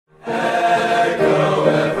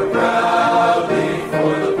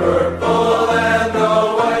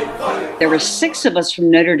were 6 of us from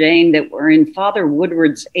Notre Dame that were in Father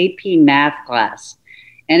Woodward's AP math class.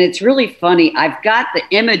 And it's really funny. I've got the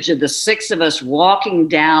image of the 6 of us walking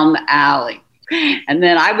down the alley. And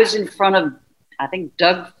then I was in front of, I think,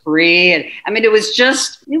 Doug Free. And I mean, it was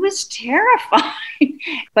terrifying.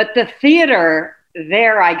 But the theater,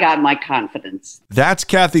 there I got my confidence. That's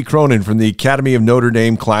Kathy Cronin from the Academy of Notre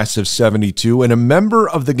Dame class of 72 and a member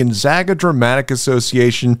of the Gonzaga Dramatic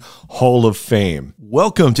Association Hall of Fame.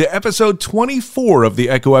 Welcome to episode 24 of the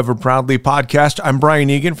Echo Ever Proudly podcast. I'm Brian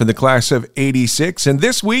Egan from the class of 86, and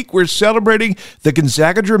this week we're celebrating the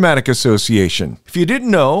Gonzaga Dramatic Association. If you didn't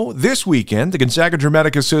know, this weekend, the Gonzaga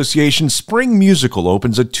Dramatic Association Spring Musical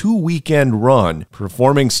opens a 2-weekend run,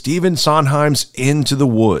 performing Stephen Sondheim's Into the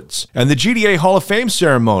Woods. And the GDA Hall of Fame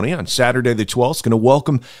ceremony on Saturday the 12th is going to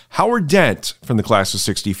welcome Howard Dent from the class of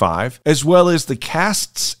 65, as well as the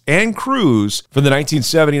casts and crews from the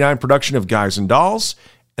 1979 production of Guys and Dolls,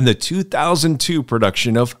 and the 2002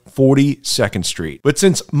 production of 42nd Street. But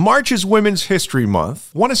since March is Women's History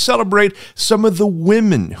Month, I want to celebrate some of the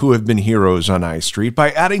women who have been heroes on I Street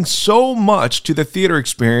by adding so much to the theater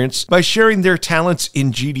experience by sharing their talents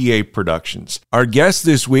in GDA productions. Our guest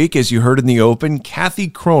this week, as you heard in the open, Kathy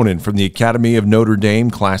Cronin from the Academy of Notre Dame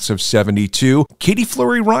class of 72, Katie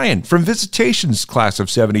Fleury Ryan from Visitation's class of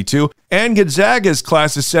 72, and Gonzaga's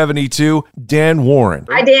class of 72, Dan Warren.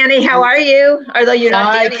 Hi, Danny. How are you? Although you're not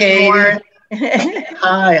Hi, Danny Katie. anymore.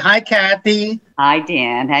 Hi, Kathy. Hi,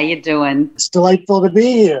 Dan. How you doing? It's delightful to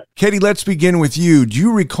be here. Katie, let's begin with you. Do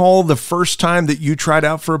you recall the first time that you tried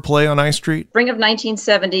out for a play on I Street? Spring of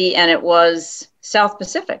 1970, and it was South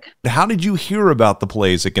Pacific. How did you hear about the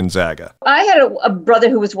plays at Gonzaga? I had a brother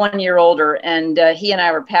who was 1 year older, and he and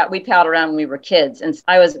I we palled around when we were kids. And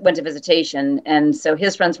I went to Visitation, and so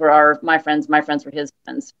his friends were my friends were his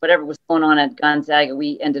friends. Whatever was going on at Gonzaga,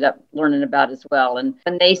 we ended up learning about as well. And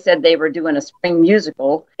when they said they were doing a spring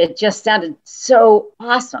musical, it just sounded so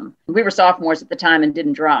awesome. We were sophomores at the time and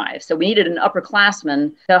didn't drive, so we needed an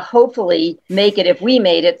upperclassman to hopefully make it. If we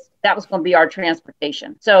made it, that was going to be our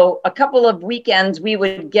transportation. So a couple of weekends, we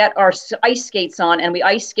would get our ice skates on, and we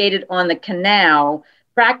ice skated on the canal,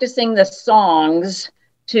 practicing the songs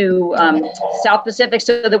to South Pacific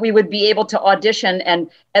so that we would be able to audition and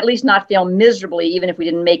at least not fail miserably, even if we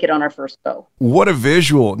didn't make it on our first go. What a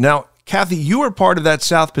visual. Now, Kathy, you were part of that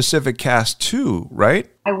South Pacific cast too, right?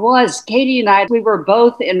 I was. Katie and I, we were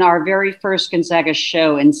both in our very first Gonzaga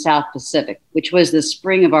show in South Pacific, which was the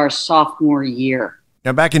spring of our sophomore year.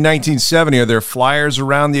 Now, back in 1970, are there flyers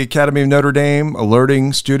around the Academy of Notre Dame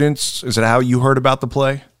alerting students? Is that how you heard about the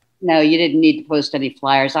play? No, you didn't need to post any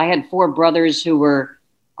flyers. I had 4 brothers who were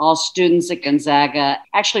all students at Gonzaga.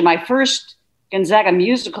 Actually, my first Gonzaga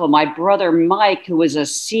musical, my brother Mike, who was a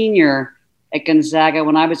senior at Gonzaga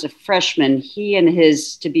when I was a freshman, he and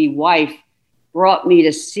his to-be wife brought me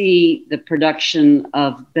to see the production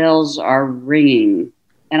of Bells Are Ringing,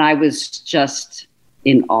 and I was just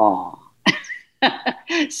in awe.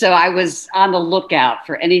 So I was on the lookout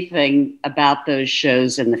for anything about those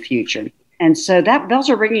shows in the future. And so that Bells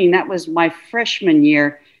Are Ringing, that was my freshman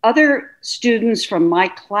year. Other students from my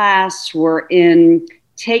class were in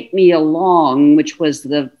Take Me Along, which was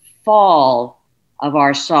the fall of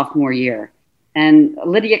our sophomore year. And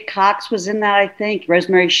Lydia Cox was in that, I think,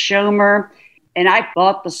 Rosemary Schomer. And I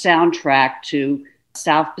bought the soundtrack to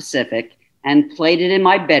South Pacific and played it in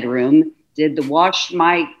my bedroom. Did the wash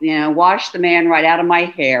the man right out of my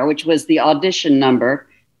hair, which was the audition number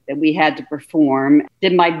that we had to perform.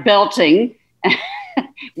 Did my belting,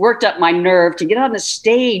 worked up my nerve to get on the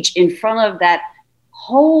stage in front of that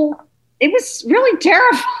whole, it was really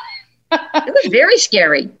terrifying. It was very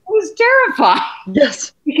scary. It was terrifying.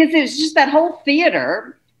 Yes. Because it was just that whole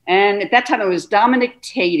theater. And at that time it was Dominic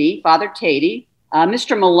Tatey, Father Tatey,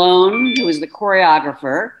 Mr. Malone, who was the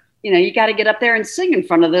choreographer. You know, you got to get up there and sing in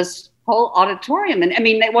front of this whole auditorium. And I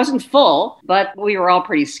mean, it wasn't full, but we were all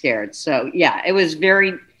pretty scared. So yeah, it was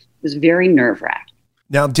very nerve-wracking.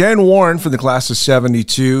 Now, Dan Warren from the class of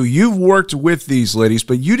 72, you've worked with these ladies,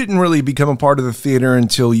 but you didn't really become a part of the theater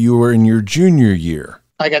until you were in your junior year.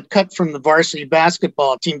 I got cut from the varsity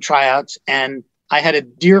basketball team tryouts, and I had a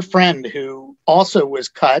dear friend who also was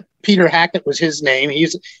cut. Peter Hackett was his name. He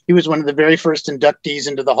was one of the very first inductees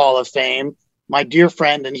into the Hall of Fame. My dear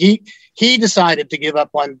friend, and he decided to give up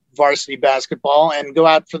on varsity basketball and go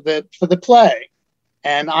out for the play.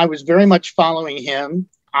 And I was very much following him.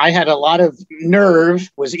 I had a lot of nerve,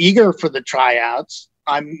 was eager for the tryouts.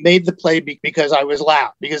 I made the play because I was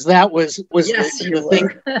loud, because that was Yes, the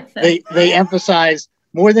thing they emphasized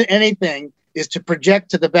more than anything is to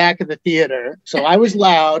project to the back of the theater. So I was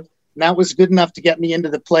loud And that was good enough to get me into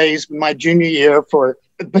the plays in my junior year for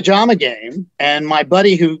The Pajama Game. And my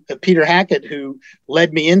buddy, Peter Hackett, who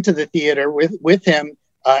led me into the theater with him,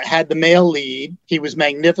 had the male lead. He was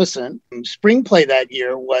magnificent. Spring play that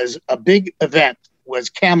year was a big event, was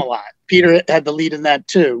Camelot. Peter had the lead in that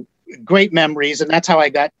too. Great memories, and that's how I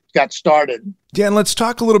got started. Dan, let's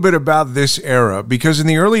talk a little bit about this era, because in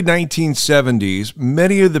the early 1970s,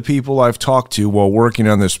 many of the people I've talked to while working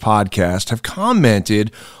on this podcast have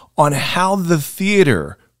commented on how the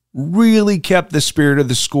theater really kept the spirit of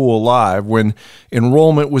the school alive when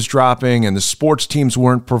enrollment was dropping and the sports teams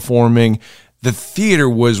weren't performing. The theater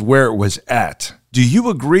was where it was at. Do you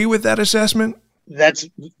agree with that assessment? That's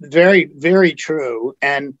very, very true.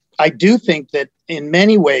 And I do think that in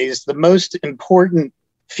many ways, the most important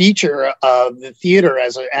feature of the theater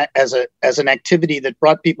as an activity that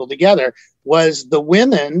brought people together was the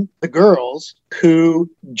women, the girls who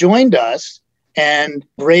joined us and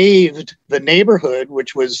braved the neighborhood,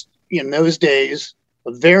 which was in those days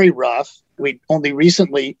very rough. We only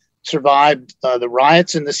recently survived the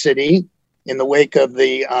riots in the city in the wake of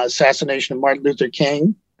the assassination of Martin Luther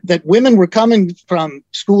King. That women were coming from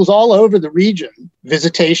schools all over the region,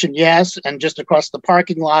 Visitation, yes, and just across the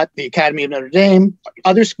parking lot, the Academy of Notre Dame,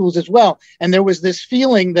 other schools as well. And there was this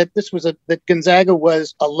feeling that that Gonzaga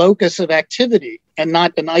was a locus of activity and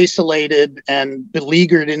not an isolated and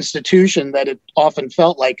beleaguered institution that it often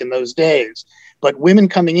felt like in those days. But women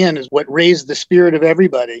coming in is what raised the spirit of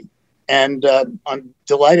everybody. And I'm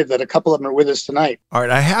delighted that a couple of them are with us tonight. All right,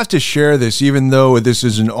 I have to share this, even though this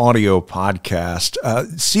is an audio podcast.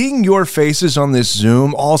 Seeing your faces on this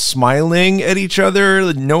Zoom, all smiling at each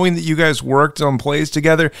other, knowing that you guys worked on plays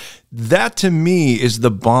together, that to me is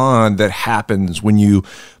the bond that happens when you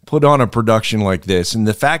put on a production like this. And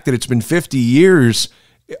the fact that it's been 50 years,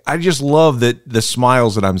 I just love that the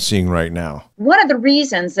smiles that I'm seeing right now. One of the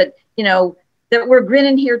reasons that, that we're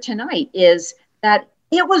grinning here tonight is that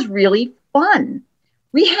it was really fun.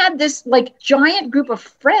 We had this giant group of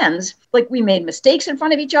friends. We made mistakes in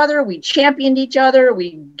front of each other. We championed each other.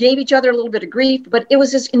 We gave each other a little bit of grief, but it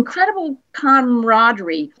was this incredible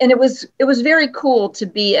camaraderie. And it was very cool to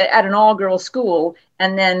be at an all-girls school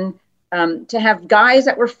and then to have guys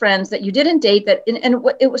that were friends that you didn't date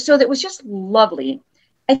it was just lovely.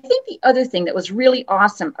 I think the other thing that was really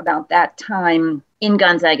awesome about that time in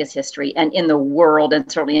Gonzaga's history and in the world and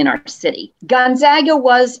certainly in our city, Gonzaga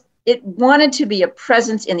it wanted to be a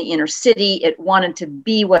presence in the inner city. It wanted to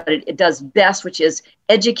be what it does best, which is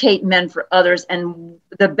educate men for others. And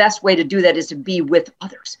the best way to do that is to be with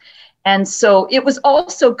others. And so it was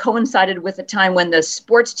also coincided with a time when the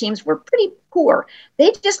sports teams were pretty poor.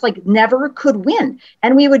 They just never could win.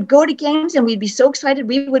 And we would go to games and we'd be so excited.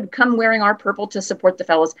 We would come wearing our purple to support the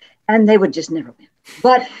fellows, and they would just never win.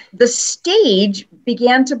 But the stage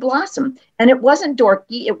began to blossom, and it wasn't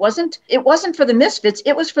dorky. It wasn't for the misfits.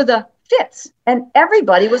 It was for the fits, and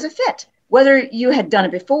everybody was a fit, whether you had done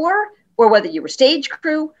it before or whether you were stage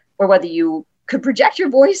crew or whether you could project your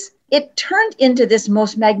voice. It turned into this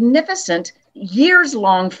most magnificent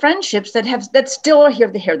years-long friendships that still are here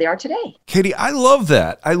they are today. Katie, I love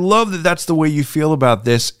that. I love that that's the way you feel about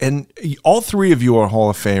this. And all three of you are Hall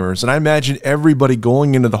of Famers. And I imagine everybody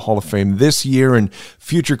going into the Hall of Fame this year and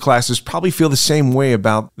future classes probably feel the same way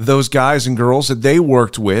about those guys and girls that they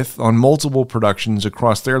worked with on multiple productions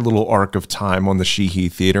across their little arc of time on the Sheehy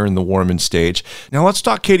Theater and the Warman stage. Now let's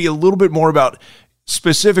talk, Katie, a little bit more about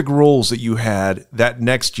specific roles that you had that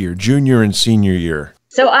next year, junior and senior year.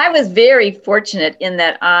 So I was very fortunate in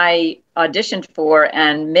that I auditioned for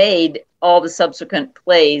and made all the subsequent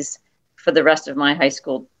plays for the rest of my high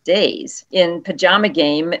school days. In Pajama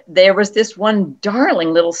Game, there was this one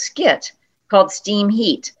darling little skit called Steam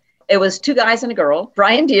Heat. It was two guys and a girl,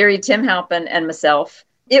 Brian Deary, Tim Halpin, and myself.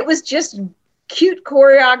 It was just cute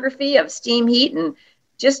choreography of Steam Heat and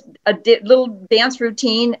just a little dance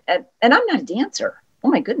routine. And I'm not a dancer. Oh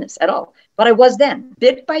my goodness, at all. But I was then.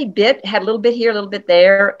 Bit by bit, had a little bit here, a little bit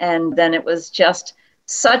there. And then it was just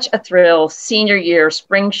such a thrill. Senior year,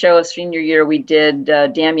 spring show of senior year, we did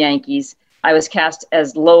Damn Yankees. I was cast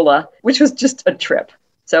as Lola, which was just a trip.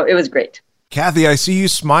 So it was great. Kathy, I see you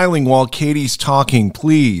smiling while Katie's talking.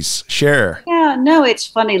 Please share. Yeah, no, it's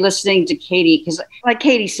funny listening to Katie because like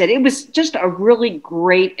Katie said, it was just a really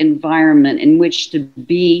great environment in which to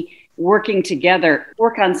be working together,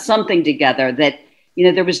 work on something together that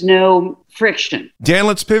there was no friction. Dan,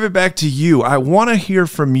 let's pivot back to you. I want to hear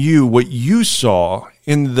from you what you saw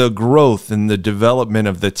in the growth and the development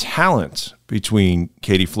of the talent between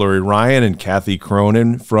Katie Fleury Ryan and Kathy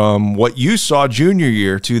Cronin from what you saw junior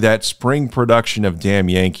year to that spring production of Damn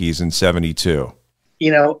Yankees in '72.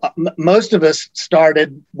 most of us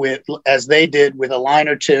started with, as they did, with a line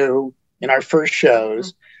or two in our first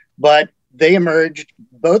shows, but they emerged,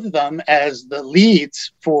 both of them, as the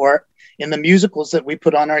leads in the musicals that we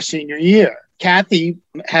put on our senior year. Kathy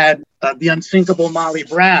had the unsinkable Molly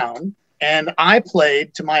Brown, and I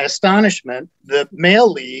played, to my astonishment, the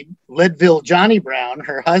male lead, Leadville Johnny Brown,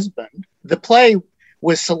 her husband. The play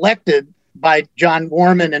was selected by John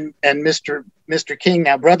Warman and Mr. King,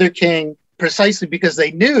 now Brother King, precisely because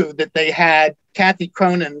they knew that they had Kathy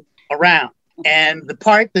Cronin around. And the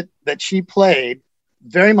part that she played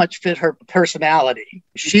very much fit her personality.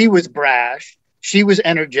 She was brash. She was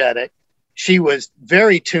energetic. She was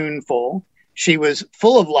very tuneful. She was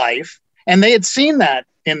full of life. And they had seen that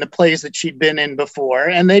in the plays that she'd been in before,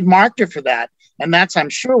 and they'd marked her for that. And that's, I'm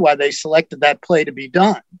sure, why they selected that play to be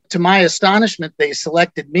done. To my astonishment, they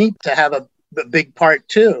selected me to have a big part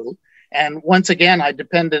too. And once again, I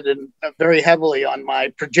depended very heavily on my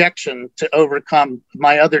projection to overcome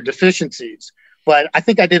my other deficiencies. But I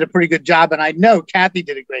think I did a pretty good job, and I know Kathy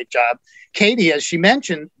did a great job. Katie, as she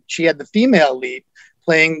mentioned, she had the female lead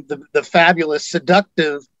playing the fabulous,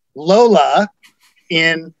 seductive Lola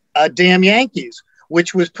in Damn Yankees,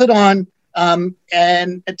 which was put on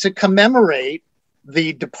and to commemorate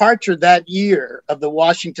the departure that year of the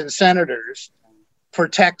Washington Senators for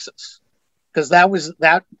Texas, because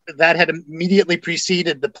that had immediately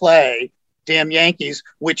preceded the play Damn Yankees,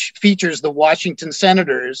 which features the Washington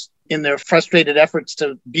Senators in their frustrated efforts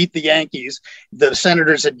to beat the Yankees. The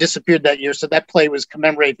Senators had disappeared that year, so that play was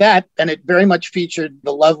commemorate that, and it very much featured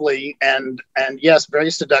the lovely and yes, very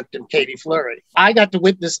seductive Katie Fleury. I got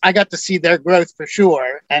to see their growth for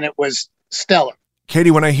sure, and it was stellar.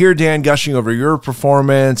 Katie, when I hear Dan gushing over your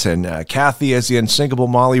performance and Kathy as the unsinkable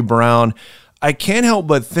Molly Brown, I can't help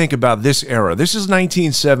but think about this era. This is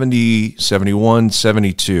 1970, 71,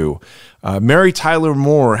 72. Mary Tyler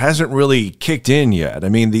Moore hasn't really kicked in yet. I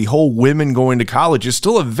mean, the whole women going to college is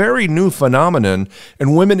still a very new phenomenon,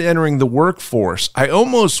 and women entering the workforce. I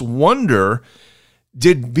almost wonder,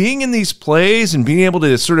 did being in these plays and being able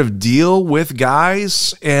to sort of deal with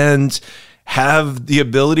guys and have the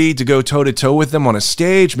ability to go toe-to-toe with them on a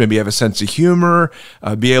stage, maybe have a sense of humor,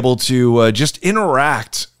 be able to just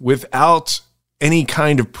interact without any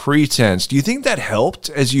kind of pretense. Do you think that helped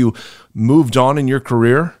as you moved on in your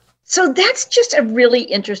career? So that's just a really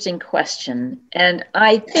interesting question. And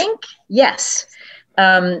I think, yes.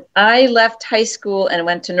 I left high school and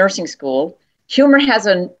went to nursing school. Humor has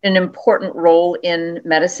an important role in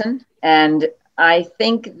medicine. And I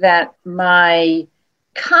think that my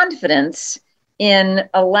confidence in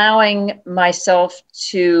allowing myself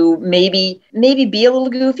to maybe be a little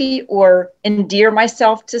goofy or endear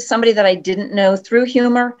myself to somebody that I didn't know through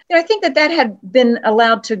humor, I think that had been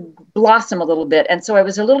allowed to blossom a little bit. And so I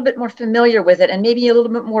was a little bit more familiar with it and maybe a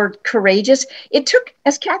little bit more courageous. It took,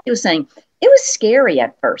 as Kathy was saying, it was scary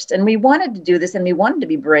at first. And we wanted to do this and we wanted to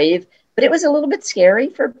be brave, but it was a little bit scary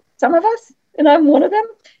for some of us. And I'm one of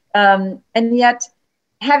them. And yet,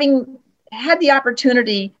 having had the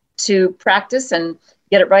opportunity to practice and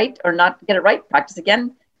get it right or not get it right, practice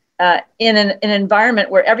again, in an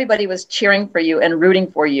environment where everybody was cheering for you and rooting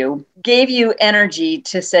for you, gave you energy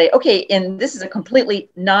to say, okay, this is a completely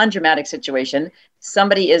non-dramatic situation.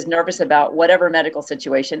 Somebody is nervous about whatever medical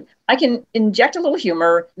situation. I can inject a little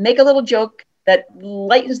humor, make a little joke that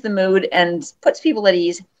lightens the mood and puts people at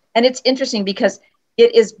ease. And it's interesting because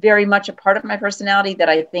it is very much a part of my personality that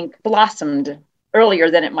I think blossomed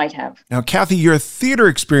earlier than it might have. Now, Kathy, your theater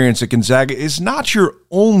experience at Gonzaga is not your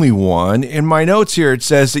only one. In my notes here, it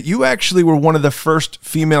says that you actually were one of the first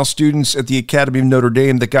female students at the Academy of Notre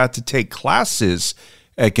Dame that got to take classes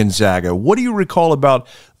at Gonzaga. What do you recall about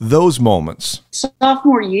those moments?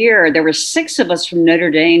 Sophomore year, there were 6 of us from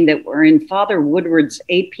Notre Dame that were in Father Woodward's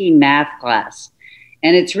AP math class.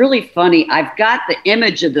 And it's really funny. I've got the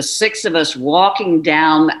image of the 6 of us walking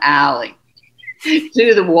down the alley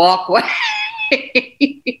to the walkway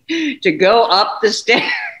to go up the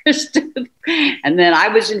stairs. And then I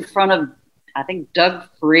was in front of, I think, Doug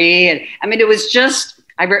Free. And I mean, it was just,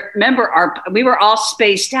 I remember we were all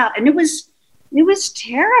spaced out and it was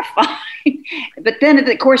terrifying. But then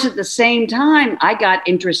of course, at the same time, I got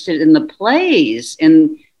interested in the plays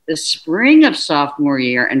in the spring of sophomore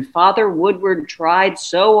year, and Father Woodward tried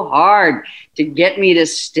so hard to get me to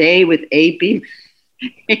stay with AP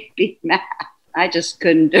math. I just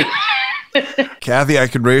couldn't do it. Kathy, I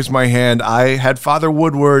could raise my hand. I had Father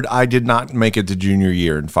Woodward. I did not make it to junior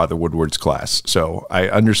year in Father Woodward's class, so I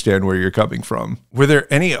understand where you're coming from. Were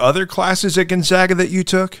there any other classes at Gonzaga that you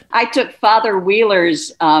took? I took Father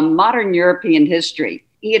Wheeler's Modern European History.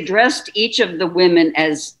 He addressed each of the women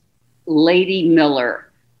as Lady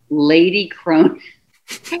Miller, Lady Cronin.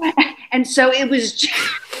 And so it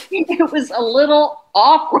was a little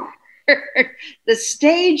awkward. The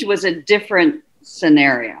stage was a different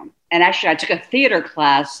scenario. And actually, I took a theater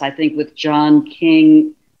class, I think, with John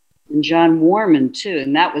King and John Warman, too.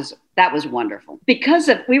 And that was wonderful. Because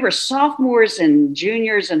we were sophomores and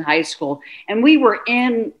juniors in high school, and we were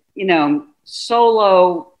in,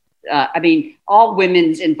 solo, all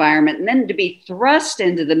women's environment. And then to be thrust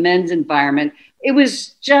into the men's environment, it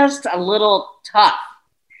was just a little tough.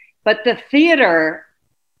 But the theater,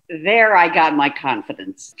 there I got my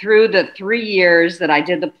confidence. Through the 3 years that I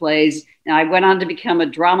did the plays, and I went on to become a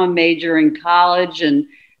drama major in college and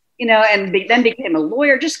then became a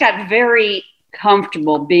lawyer, just got very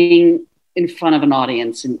comfortable being in front of an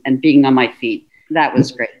audience and being on my feet. That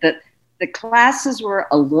was great. The classes were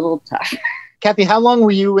a little tough. Kathy, how long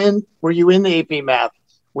were you in the AP Math?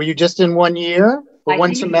 Were you just in 1 year or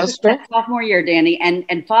one semester? Sophomore year, Danny,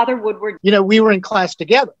 and Father Woodward. We were in class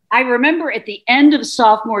together. I remember at the end of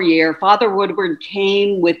sophomore year, Father Woodward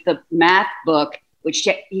came with the math book, which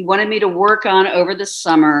he wanted me to work on over the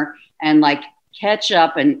summer and catch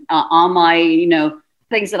up and on my,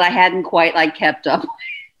 things that I hadn't quite kept up.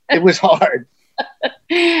 It was hard.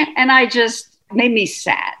 And I just made me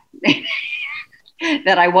sad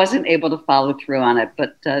that I wasn't able to follow through on it.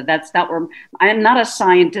 But that's not where I'm not a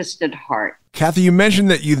scientist at heart. Kathy, you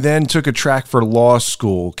mentioned that you then took a track for law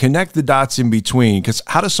school. Connect the dots in between, because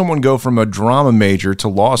how does someone go from a drama major to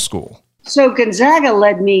law school? So Gonzaga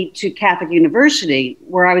led me to Catholic University,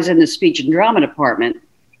 where I was in the speech and drama department.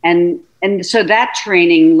 And so that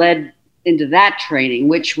training led into that training,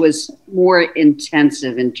 which was more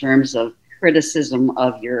intensive in terms of criticism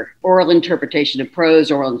of your oral interpretation of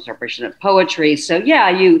prose, oral interpretation of poetry. So yeah,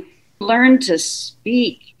 you learn to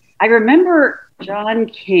speak. I remember John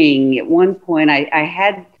King, at one point, I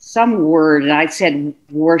had some word and I said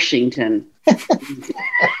Washington.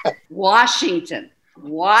 Washington.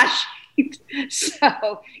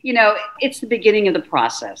 So, it's the beginning of the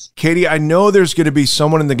process. Katie, I know there's going to be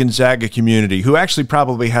someone in the Gonzaga community who actually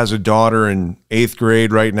probably has a daughter in 8th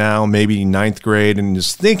grade right now, maybe 9th grade, and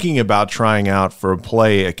is thinking about trying out for a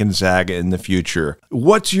play at Gonzaga in the future.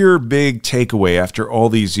 What's your big takeaway after all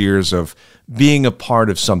these years of being a part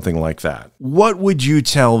of something like that? What would you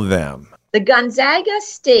tell them? The Gonzaga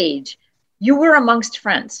stage, you were amongst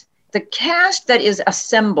friends. The cast that is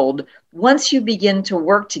assembled once you begin to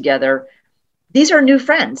work together, these are new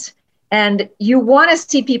friends. And you want to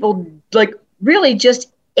see people really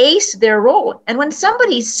just ace their role. And when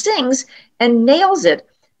somebody sings and nails it,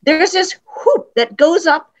 there's this whoop that goes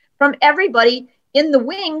up from everybody in the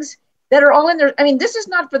wings that are all in there. I mean, this is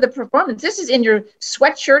not for the performance. This is in your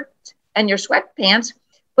sweatshirt and your sweatpants.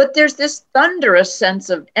 But there's this thunderous sense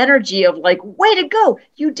of energy of way to go,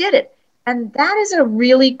 you did it. And that is a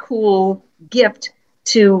really cool gift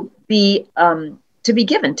to be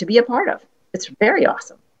given, to be a part of. It's very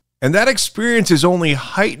awesome. And that experience is only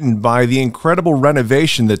heightened by the incredible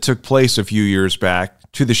renovation that took place a few years back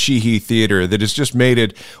to the Sheehy Theater that has just made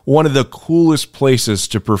it one of the coolest places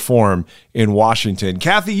to perform in Washington.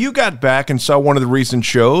 Kathy, you got back and saw one of the recent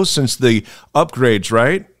shows since the upgrades,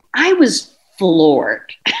 right? I was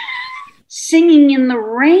floored. Singing in the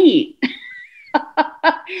rain.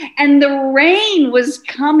 And the rain was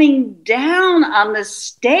coming down on the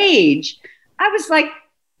stage. I was like,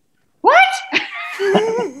 what?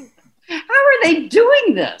 How are they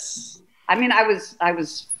doing this? I mean, I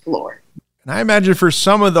was floored. And I imagine for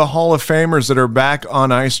some of the Hall of Famers that are back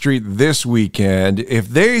on I Street this weekend, if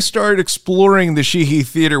they start exploring the Sheehy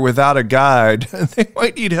Theater without a guide, they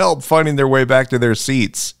might need help finding their way back to their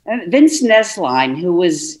seats. And Vince Nesline, who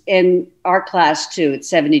was in our class too at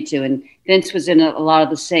 72, and Vince was in a lot of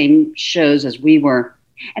the same shows as we were,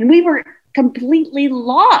 and we were completely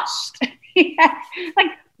lost.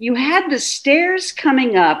 You had the stairs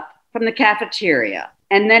coming up from the cafeteria,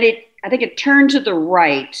 and then I think it turned to the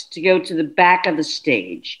right to go to the back of the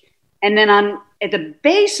stage. And then at the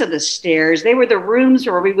base of the stairs, they were the rooms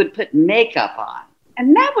where we would put makeup on.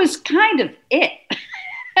 And that was kind of it.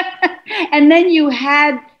 And then you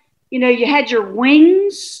had your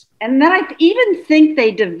wings. And then I even think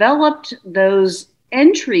they developed those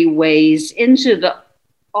entryways into the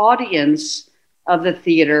audience of the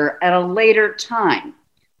theater at a later time.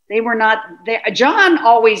 They were not there. John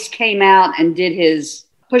always came out and did his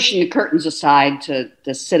pushing the curtains aside to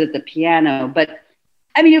sit at the piano. But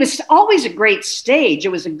I mean, it was always a great stage. It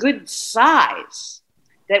was a good size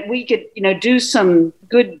that we could, do some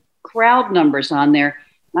good crowd numbers on there.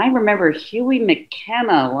 And I remember Huey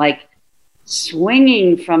McKenna,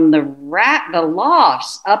 swinging from the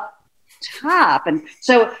lofts up top. And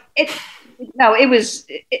so it was,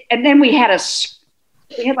 and then we had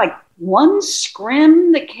like one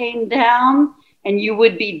scrim that came down, and you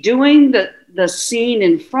would be doing the scene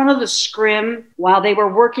in front of the scrim while they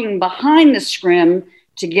were working behind the scrim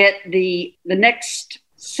to get the next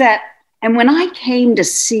set. And when I came to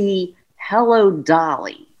see Hello,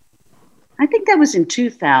 Dolly, I think that was in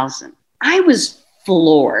 2000, I was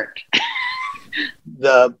floored.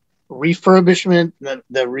 The refurbishment,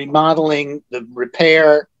 the remodeling, the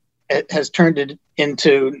repair, it has turned it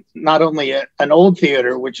into not only an old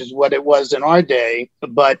theater, which is what it was in our day,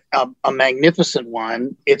 but a magnificent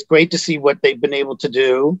one. It's great to see what they've been able to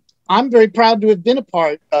do. I'm very proud to have been a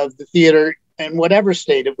part of the theater in whatever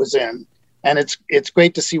state it was in. And it's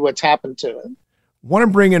great to see what's happened to it. Want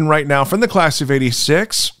to bring in right now from the class of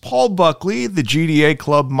 86, Paul Buckley, the GDA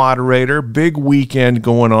club moderator. Big weekend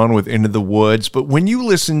going on with Into the Woods. But when you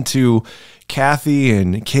listen to Kathy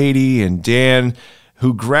and Katie and Dan,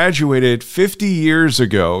 who graduated 50 years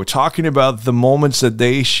ago, talking about the moments that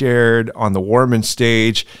they shared on the Warman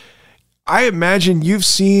stage, I imagine you've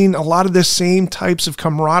seen a lot of the same types of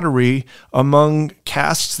camaraderie among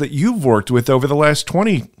casts that you've worked with over the last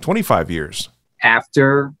 20, 25 years.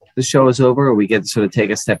 After the show is over, we get to sort of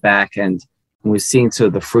take a step back, and we've seen sort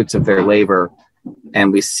of the fruits of their labor,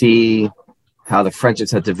 and we see how the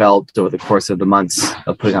friendships have developed over the course of the months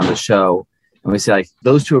of putting on the show. And we say, like,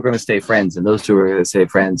 those two are going to stay friends, and those two are going to stay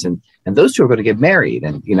friends, and those two are going to get married,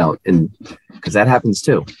 and, you know, and because that happens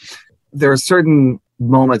too. There are certain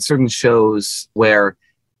moments, certain shows where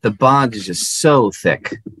the bond is just so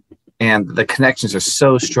thick and the connections are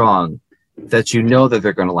so strong that you know that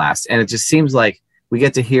they're going to last. And it just seems like we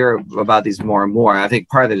get to hear about these more and more. I think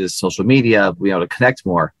part of it is social media, we able to connect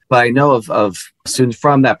more. But I know of students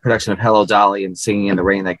from that production of Hello, Dolly and Singing in the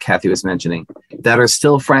Rain that Kathy was mentioning that are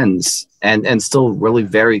still friends and still really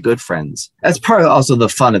very good friends. That's part of also the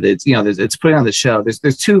fun of it. It's, you know, it's putting on the show.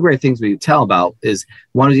 There's two great things we tell about is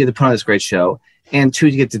one is you get to put on this great show, and two,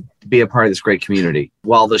 you get to be a part of this great community.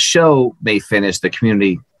 While the show may finish, the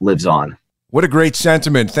community lives on. What a great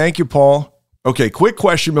sentiment. Thank you, Paul. Okay, quick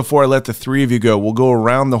question before I let the three of you go. We'll go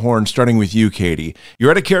around the horn, starting with you, Katie.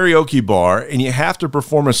 You're at a karaoke bar, and you have to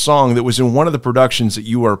perform a song that was in one of the productions that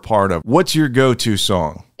you are a part of. What's your go-to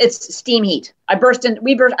song? It's Steam Heat. I burst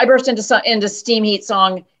into Steam Heat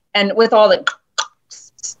song, and with all the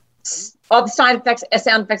sound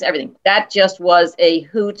effects, everything. That just was a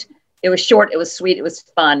hoot. It was short. It was sweet. It was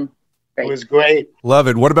fun. Great. It was great. Love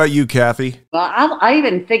it. What about you, Kathy? Well, I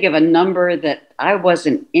even think of a number that I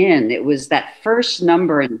wasn't in. It was that first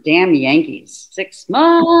number in Damn Yankees. 6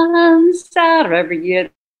 months out of every year.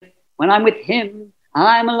 When I'm with him,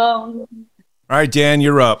 I'm alone. All right, Dan,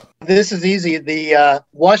 you're up. This is easy. The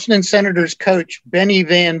Washington Senators coach, Benny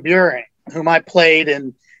Van Buren, whom I played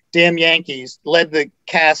in Damn Yankees, led the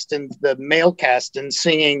cast and the male cast in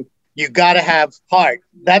singing You Gotta Have Heart.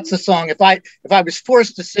 That's the song. If I was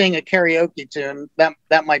forced to sing a karaoke tune,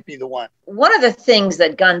 that might be the one. One of the things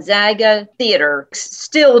that Gonzaga Theater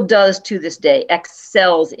still does to this day,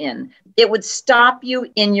 excels in, it would stop you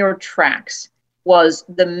in your tracks, was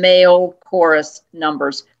the male chorus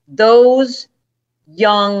numbers. Those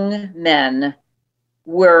young men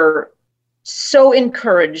were so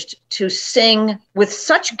encouraged to sing with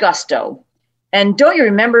such gusto. And don't you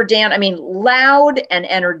remember, Dan? I mean, loud and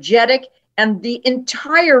energetic, and the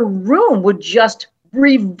entire room would just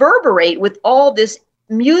reverberate with all this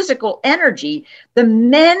musical energy. The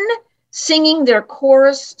men singing their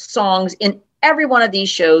chorus songs in every one of these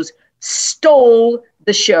shows stole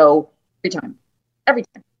the show every time. Every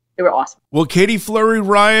time. They were awesome. Well, Katie Fleury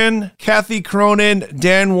Ryan, Kathy Cronin,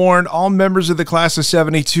 Dan Warren, all members of the class of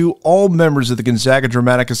 72, all members of the Gonzaga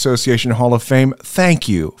Dramatic Association Hall of Fame, thank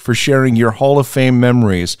you for sharing your Hall of Fame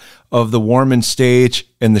memories of the Warman stage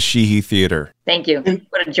and the Sheehy Theater. Thank you.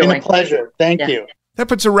 What a joy. It's been a pleasure. Thank you. That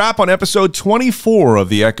puts a wrap on episode 24 of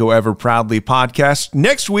the Echo Ever Proudly podcast.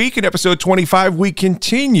 Next week, in episode 25, we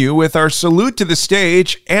continue with our salute to the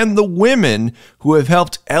stage and the women who have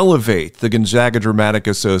helped elevate the Gonzaga Dramatic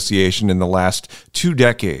Association in the last 2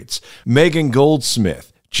 decades. Megan Goldsmith,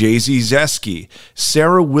 Jay-Z Zeski,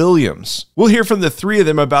 Sarah Williams. We'll hear from the three of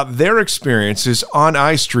them about their experiences on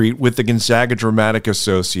I Street with the Gonzaga Dramatic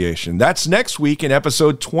Association. That's next week in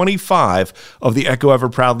episode 25 of the Echo Ever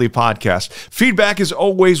Proudly podcast. Feedback is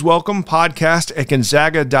always welcome.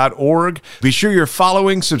 podcast@gonzaga.org. Be sure you're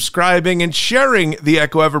following, subscribing, and sharing the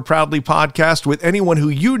Echo Ever Proudly podcast with anyone who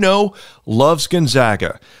you know loves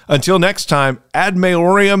Gonzaga. Until next time, ad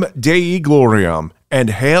maiorem Dei gloriam, and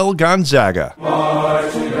hail Gonzaga.